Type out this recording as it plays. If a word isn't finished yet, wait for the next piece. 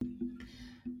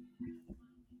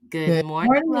Good Good morning,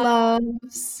 morning, love,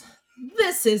 loves.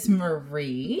 This is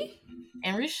Marie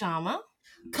and Rishama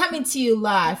coming to you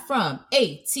live from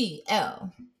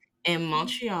ATL. in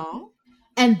Montreal.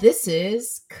 And this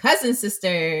is Cousin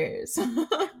Sisters.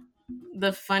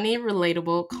 The funny,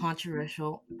 relatable,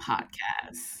 controversial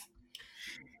podcast.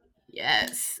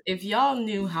 Yes, if y'all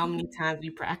knew how many times we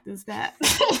practiced that.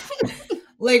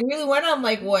 Like, really went on,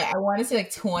 like, what? I want to say,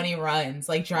 like, 20 runs,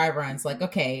 like, dry runs. Like,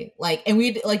 okay. Like, and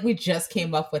we just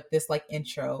came up with this, like,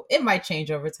 intro. It might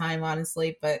change over time,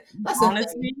 honestly, but that's the thing.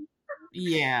 Honestly,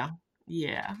 yeah.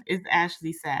 It's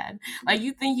actually sad. Like,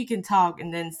 you think you can talk,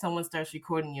 and then someone starts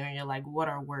recording you, and you're like, what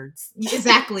are words?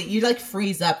 Exactly. You, like,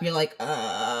 freeze up. You're like, do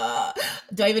I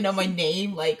even know my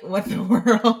name? Like, what the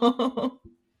world?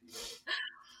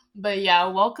 But yeah,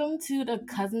 welcome to the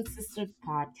Cousin Sister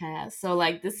podcast. So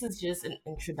like this is just an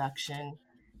introduction.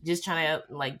 Just trying to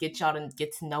like get y'all to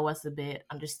get to know us a bit,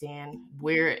 understand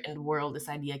where in the world this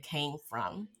idea came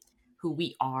from, who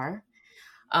we are.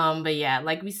 But yeah,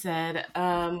 like we said,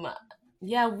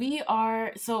 yeah, we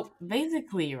are so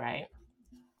basically, right?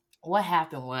 What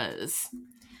happened was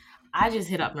I just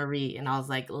hit up Marie and I was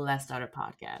like, let's start a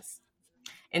podcast.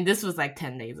 And this was like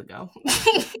 10 days ago.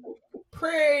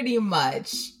 Pretty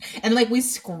much. And like we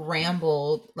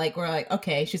scrambled, like we're like,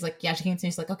 okay. She's like, yeah, she came to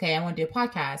me. She's like, okay, I want to do a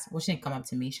podcast. Well, she didn't come up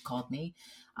to me. She called me.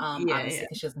 Obviously, Yeah.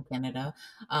 because she was in Canada.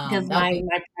 Because That would my be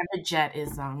private jet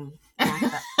is backed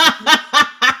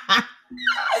up.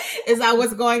 Is that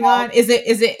what's going on? Is it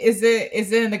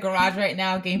in the garage right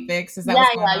now, getting fixed? Is that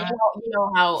what's going on? You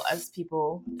know how us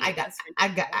people. I got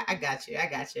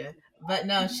you. But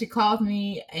no, she called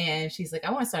me and she's like,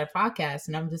 I want to start a podcast.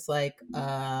 And I'm just like,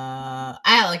 I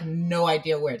had like no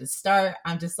idea where to start.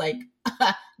 I'm just like,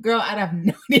 girl, I have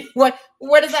no idea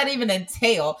what does that even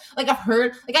entail? Like I've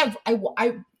heard, like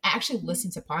I actually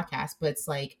listen to podcasts, but it's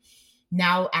like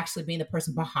now actually being the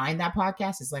person behind that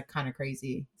podcast is like kind of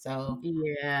crazy. So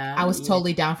Yeah. I was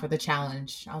totally down for the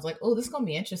challenge. I was like, oh, this is gonna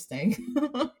be interesting.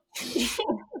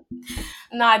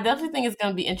 No, I definitely think it's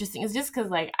gonna be interesting. It's just because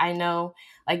like I know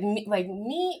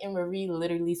me and Marie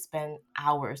literally spend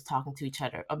hours talking to each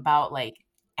other about like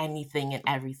anything and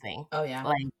everything. Oh yeah.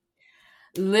 Like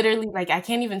literally, like I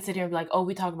can't even sit here and be like, oh,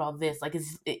 we talk about this. Like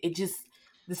it just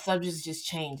the subjects just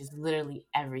change. It's literally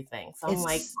everything. So I'm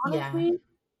like, honestly,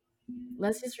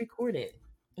 let's just record it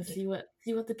and see what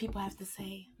the people have to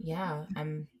say. Yeah,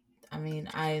 I'm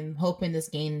hoping this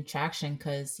gain traction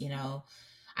because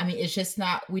it's just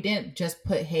not. We didn't just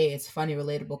put, hey, it's funny,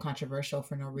 relatable, controversial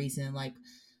for no reason. Like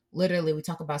literally, we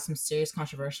talk about some serious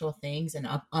controversial things and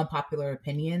unpopular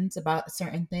opinions about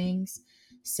certain things.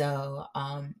 So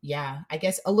yeah, I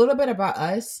guess a little bit about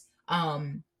us.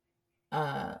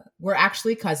 We're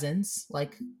actually cousins,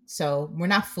 like, so we're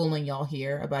not fooling y'all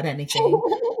here about anything.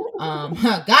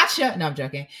 Gotcha. No, I'm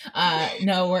joking.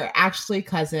 No, we're actually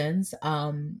cousins.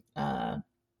 We're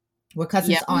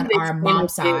cousins on our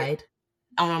mom's side.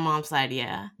 On our mom's side,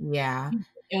 yeah. Yeah.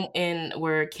 And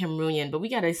we're Cameroonian, but we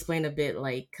gotta explain a bit,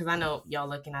 like, because I know y'all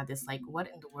looking at this like, what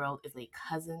in the world is a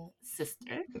cousin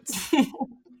sister?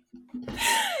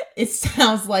 It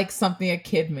sounds like something a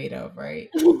kid made of, right?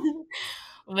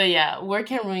 But yeah, we're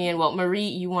Cameroonian. Well, Marie,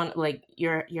 you want like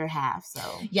you're half, so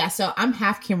yeah. So I'm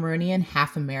half Cameroonian,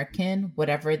 half American,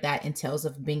 whatever that entails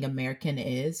of being American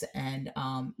is, and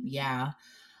yeah.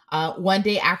 One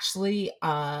day, actually,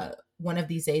 one of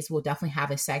these days, we'll definitely have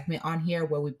a segment on here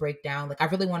where we break down. Like, I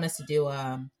really want us to do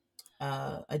a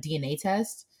DNA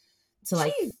test to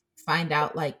like find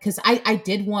out, like, because I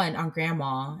did one on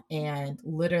grandma, and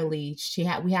literally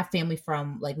we have family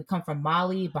from, like, we come from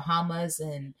Mali, Bahamas,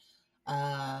 and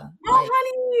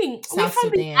honey, South we're from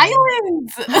Sudan. The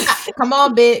islands. Come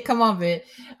on, bit.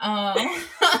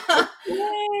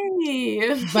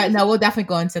 But no, we'll definitely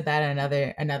go into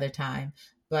that another time.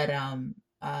 But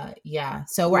yeah.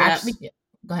 So we're actually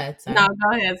go ahead. Sorry. No, go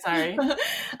ahead. Sorry.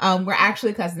 We're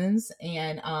actually cousins,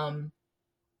 and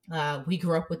we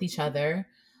grew up with each other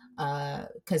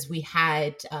because we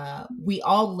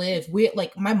all live,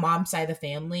 like my mom's side of the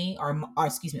family, our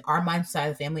mom's side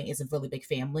of the family is a really big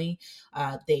family.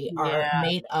 They are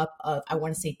made up of, I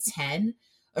want to say, 10.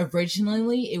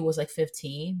 Originally it was like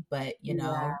 15, but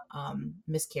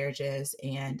miscarriages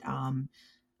and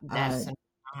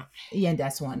and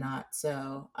that's whatnot.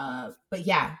 So but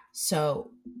yeah,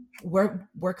 so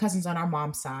we're cousins on our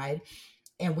mom's side,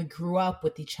 and we grew up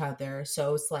with each other.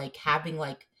 So it's like having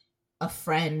like a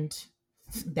friend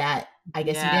that I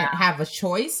guess you didn't have a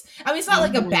choice. I mean, it's not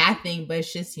like a bad thing, but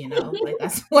it's just, like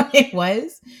that's what it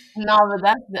was. No, but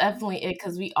that's definitely it,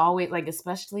 because we always, like,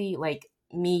 especially like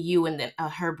me, you, and then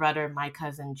her brother, my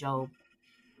cousin Job.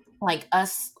 like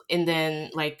us, and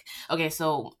then like okay,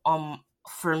 so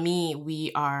for me,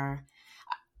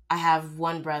 I have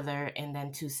one brother and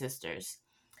then two sisters.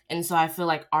 And so I feel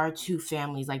like our two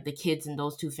families, like the kids in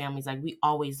those two families, like we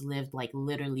always lived like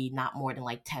literally not more than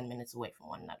like 10 minutes away from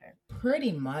one another.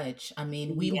 Pretty much. I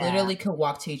mean, we Yeah. literally could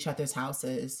walk to each other's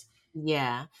houses.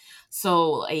 Yeah.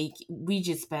 So like we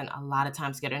just spent a lot of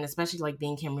time together, and especially like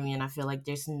being Cameroonian, I feel like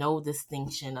there's no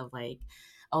distinction of like,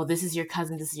 oh, this is your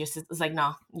cousin, this is your sister. It's like,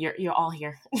 no, you're all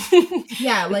here.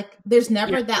 Yeah, like there's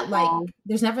You're never that like all,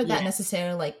 there's never yeah. that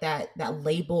necessarily like that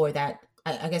label or that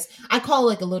I guess I call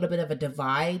it like a little bit of a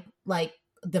divide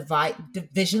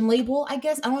division label, I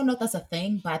guess. I don't know if that's a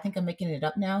thing, but I think I'm making it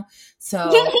up now.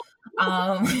 So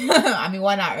I mean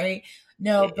why not, right?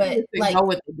 No, but Listen, like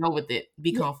go with it.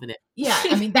 Be confident. yeah,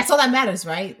 I mean that's all that matters,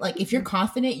 right? Like if you're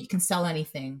confident, you can sell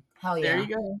anything. Hell There yeah.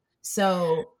 you go.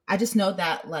 So I just know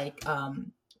that like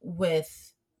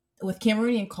with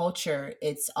Cameroonian culture,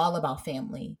 it's all about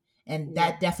family, and Yeah.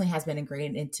 that definitely has been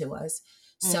ingrained into us.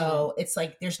 So it's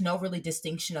like there's no really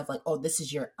distinction of like, oh, this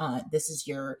is your aunt, this is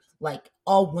your like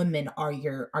all women are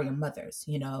your mothers,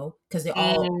 you know, because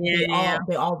Yeah, yeah,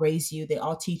 they all raise you, they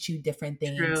all teach you different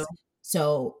true. things.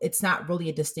 So it's not really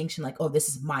a distinction like, oh, this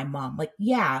is my mom. Like,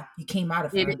 yeah, you came out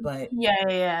of It her, is. but Yeah, yeah,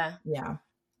 yeah. yeah,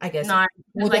 I guess No,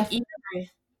 we'll like def- even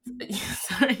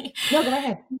sorry. no, go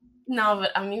ahead. No,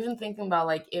 but I'm even thinking about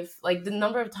like if like the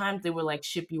number of times they would like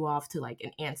ship you off to like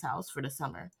an aunt's house for the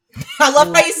summer. I love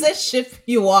And how like, you said ship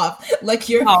you off like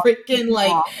you're oh, freaking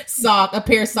like oh, sock, a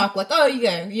pair of sock. Like, oh,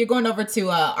 you're going over to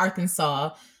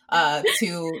Arkansas,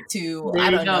 to I there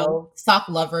you don't go. know, sock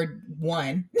lover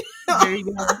one. There you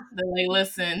go. They're like,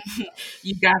 listen,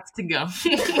 you got to go.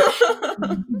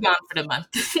 You gone for the month.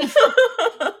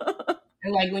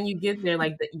 And like when you get there,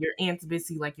 like your aunt's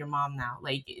basically like your mom now.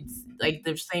 Like it's like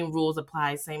the same rules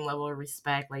apply, same level of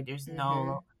respect. Like there's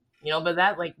hmm no, but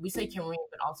that like we say Cameroon,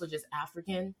 but also just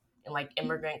African and like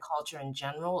immigrant culture in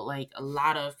general. Like a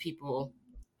lot of people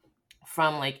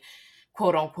from like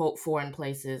quote unquote foreign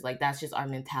places, like that's just our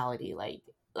mentality. Like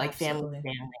family, Absolutely.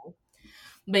 family.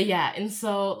 But yeah, and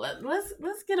so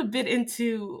let's get a bit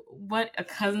into what a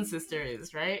cousin sister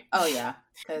is, right? Oh yeah,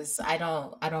 because I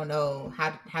don't know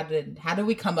how did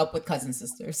we come up with cousin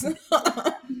sisters?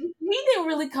 We didn't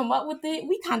really come up with it.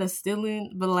 We kind of still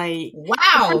in, but like the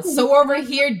Wow. person So we're over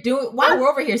here doing wow, we're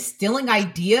over here stealing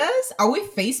ideas? Are we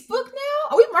Facebook now?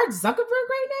 Are we Mark Zuckerberg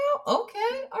right now?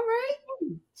 Okay, all right.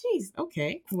 Jeez.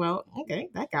 Okay. Well. Okay.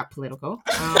 That got political.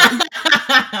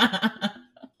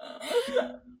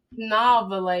 No,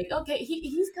 but like, okay,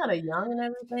 he's kind of young and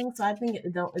everything, so I think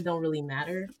it don't really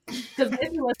matter. Because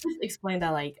maybe let's just explain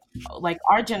that like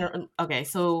our gener. Okay,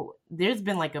 so there's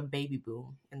been like a baby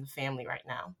boom in the family right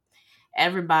now.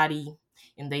 Everybody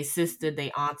and they sister,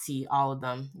 they auntie, all of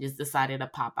them just decided to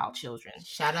pop out children.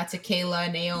 Shout out to Kayla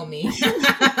and Naomi.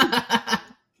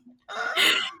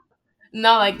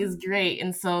 No, like it's great,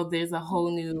 and so there's a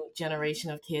whole new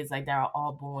generation of kids like that are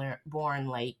all born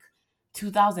like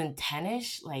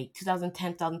 2010ish, like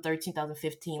 2010, 2013,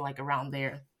 2015, like around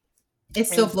there. It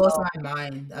still And blows so my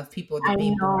mind of people that I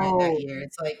being born that know, year.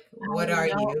 It's like, I what are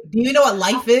know. you? Do you know what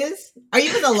life is? Are you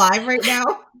even alive right now?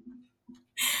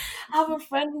 I have a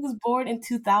friend who was born in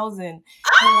 2000,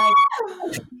 and like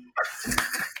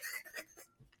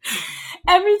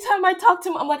every time I talk to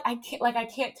him, I'm like, I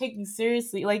can't take you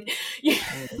seriously. Like, yeah.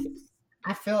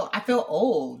 I feel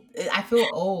old. I feel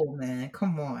old, man.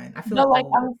 Come on. I feel But like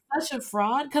old. I'm such a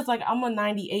fraud because like I'm a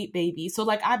 98 baby. So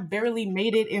like I barely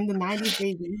made it in the 90s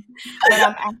baby. But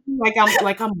I'm acting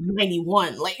like I'm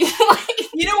 91. Like,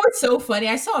 You know what's so funny?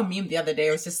 I saw a meme the other day.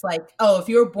 It was just like, oh, if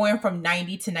you were born from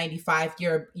 90 to 95,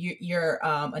 you're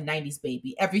a 90s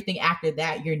baby. Everything after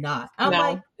that, you're not. I'm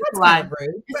like, no, it's a that's kind lie. of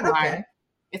rude, It's a but lie. okay.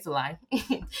 It's a lie.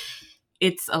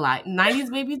 It's a lie. 90s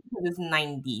babies is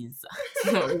 90s.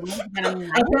 So we're gonna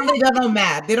 90s. Apparently, they don't know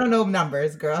math. They don't know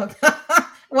numbers, girl.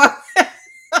 Well,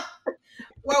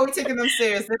 why are we taking them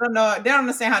serious? They don't know. They don't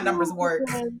understand how numbers work.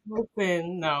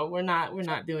 Listen, no, we're not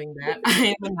doing that. I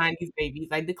am the 90s babies.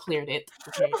 I declared it.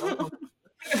 Okay, don't come.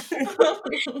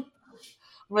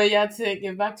 But yeah, to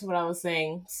get back to what I was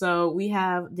saying. So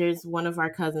there's one of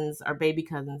our cousins, our baby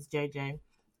cousins, JJ.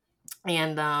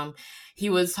 And he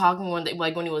was talking one day,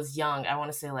 like when he was young, I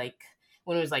want to say like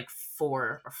when he was like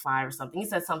 4 or 5 or something. He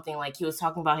said something like he was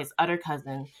talking about his other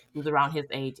cousin who's around his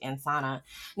age, Ansana.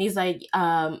 And he's like,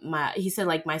 he said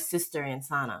like my sister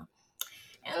Ansana.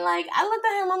 And like I looked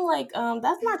at him, I'm like,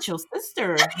 that's not your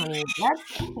sister, honey.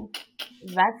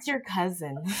 That's your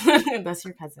cousin. That's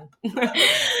your cousin.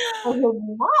 So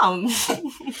his mom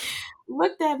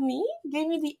looked at me, gave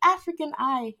me the African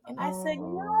eye, and I said,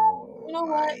 Oh you know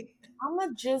what? my! I'ma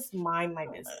just mind my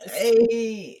business.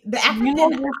 The You know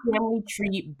African, your family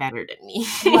tree better than me.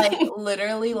 like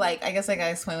literally, like I guess I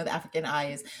gotta explain what the African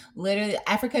eye is. Literally, the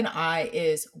African eye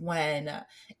is when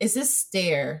it's this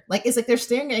stare, like it's like they're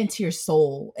staring into your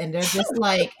soul, and they're just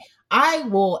like, "I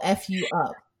will f you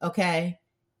up, okay?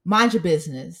 Mind your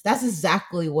business." That's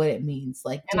exactly what it means.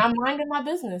 Like, And I'm minding my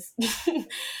business.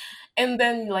 And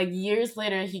then like years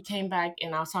later he came back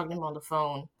and I was talking to him on the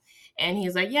phone and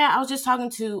he's like, yeah, I was just talking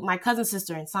to my cousin's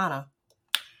sister in Sana.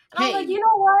 And I was like, hey, you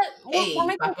know what? We're hey,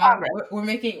 making Papa, progress.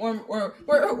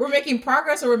 we're making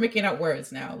progress, or we're making up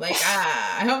words now. Like,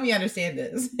 I hope you understand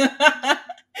this.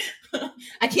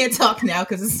 I can't talk now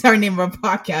because it's our name of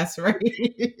our podcast, right?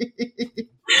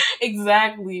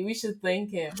 Exactly. We should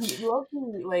thank him. He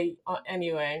low-key, like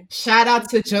anyway. Shout out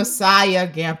to Josiah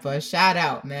Gampa. Shout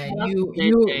out, man. Shout out to You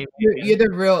JJ, you're man. the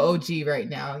real OG right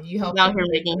now. You He's helped out him. here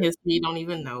making history, don't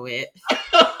even know it.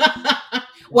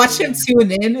 Watch him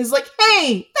tune in. It's like,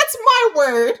 hey, that's my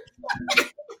word.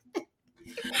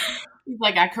 He's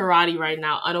like at karate right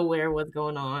now, unaware what's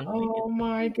going on. Oh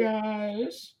my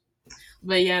gosh.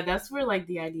 But yeah, that's where like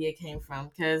the idea came from.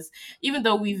 Because even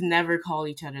though we've never called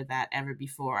each other that ever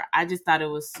before, I just thought it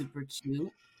was super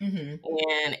cute. Mm-hmm.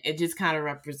 And it just kind of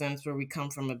represents where we come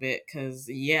from a bit. Because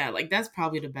yeah, like that's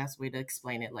probably the best way to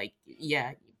explain it. Like,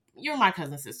 yeah, you're my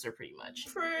cousin sister, pretty much.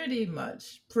 Pretty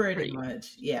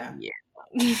much. Yeah. Yeah.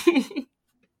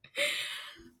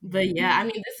 But yeah, I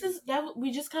mean, this is that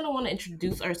we just kind of want to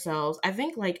introduce ourselves. I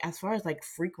think like as far as like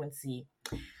frequency,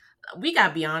 we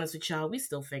gotta be honest with y'all, we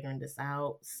still figuring this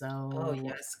out. Oh So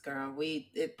yes, girl.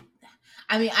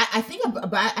 I mean, I think,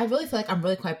 but I really feel like I'm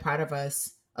really quite proud of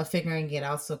us of figuring it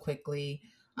out so quickly.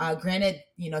 Granted,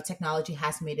 technology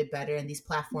has made it better, and these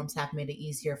platforms have made it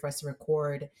easier for us to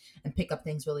record and pick up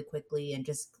things really quickly and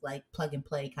just like plug and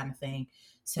play kind of thing.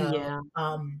 So, yeah,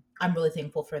 I'm really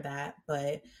thankful for that.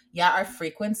 But yeah, our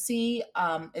frequency, is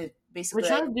we're basically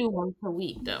like, trying to do once a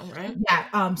week though, right?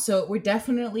 yeah, so we're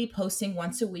definitely posting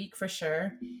once a week for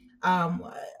sure. Um,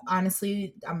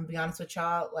 Honestly, I'm gonna be honest with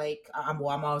y'all. Like, I'm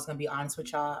always gonna be honest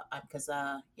with y'all because,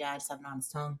 yeah, I just have an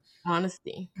honest tongue.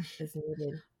 Honesty is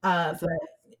needed. It's a-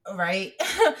 But right,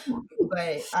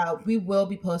 but we will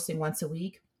be posting once a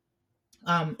week.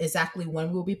 Exactly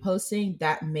when we'll be posting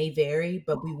that may vary,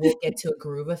 but we will get to a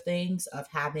groove of things of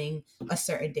having a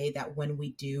certain day that when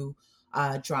we do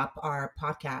drop our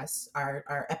podcasts,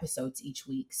 our episodes each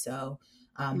week. So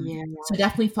yeah, so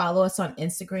definitely follow us on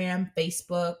Instagram,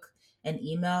 Facebook, and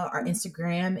email. Our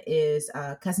Instagram is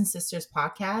Cousin Sisters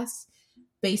Podcast.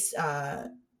 Excuse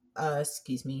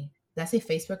me. Did I say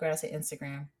Facebook or did I say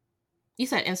Instagram? you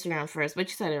said Instagram first, but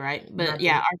you said it right. No, I But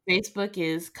yeah, did. our Facebook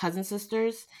is Cousin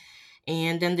Sisters.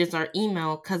 And then there's our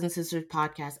email,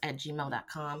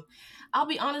 cousinsisterspodcast@gmail.com. I'll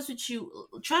be honest with you,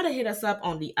 try to hit us up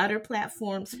on the other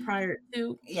platforms prior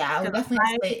to. Yeah, I would Because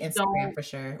definitely I say Instagram don't, for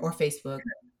sure, or Facebook.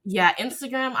 yeah,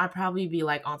 Instagram, I'd probably be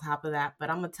like on top of that. But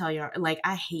I'm going to tell you, like,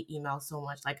 I hate emails so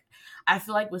much. Like, I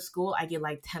feel like with school, I get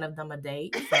like 10 of them a day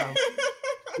from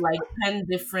like 10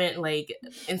 different like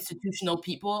institutional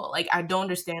people. Like I don't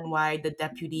understand why the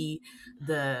deputy,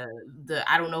 the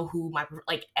I don't know who, my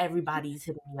like everybody's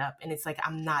hitting me up and it's like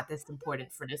I'm not this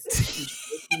important for this institution.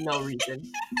 There's no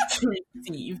reason to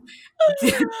receive.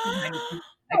 Like I'm actually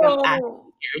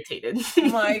Oh irritated.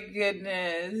 my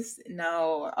goodness.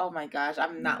 No. Oh my gosh.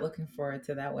 I'm not looking forward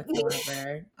to that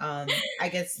whatsoever. I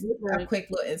guess a quick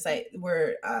little insight.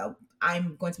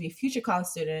 I'm going to be a future college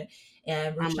student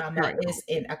and I'm a Rushama current is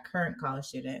a current college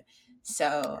student.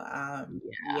 So yeah.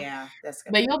 yeah, that's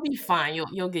gonna But be you'll be fine.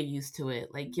 You'll get used to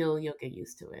it. Like you'll get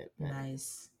used to it. But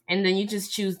nice. and then you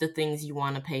just choose the things you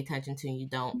want to pay attention to and you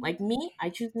don't. Like me, I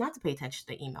choose not to pay attention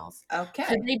to emails. Okay.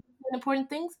 Should they be important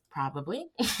things? Probably.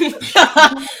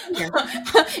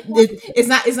 It's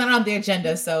not on the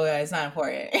agenda, so it's not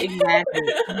important. Exactly.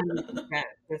 100%.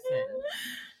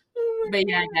 But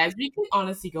yeah, guys, we could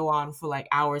honestly go on for like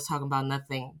hours talking about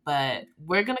nothing, but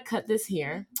we're gonna cut this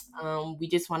here. We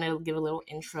just wanted to give a little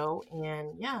intro,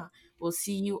 and yeah, we'll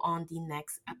see you on the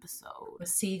next episode. We'll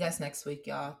see you guys next week,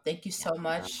 y'all. Thank you so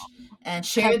much. And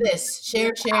share this.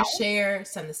 Share.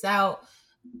 Send this out.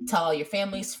 Tell all your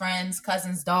families, friends,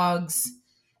 cousins, dogs,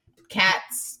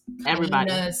 cats,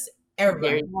 Everybody. hyenas, There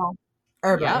everybody. you go.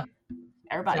 Everybody. Yep.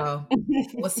 Everybody. So,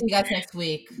 we'll see you guys next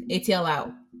week. ATL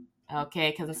out.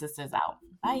 Okay, cousin sisters out.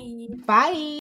 Bye. Bye.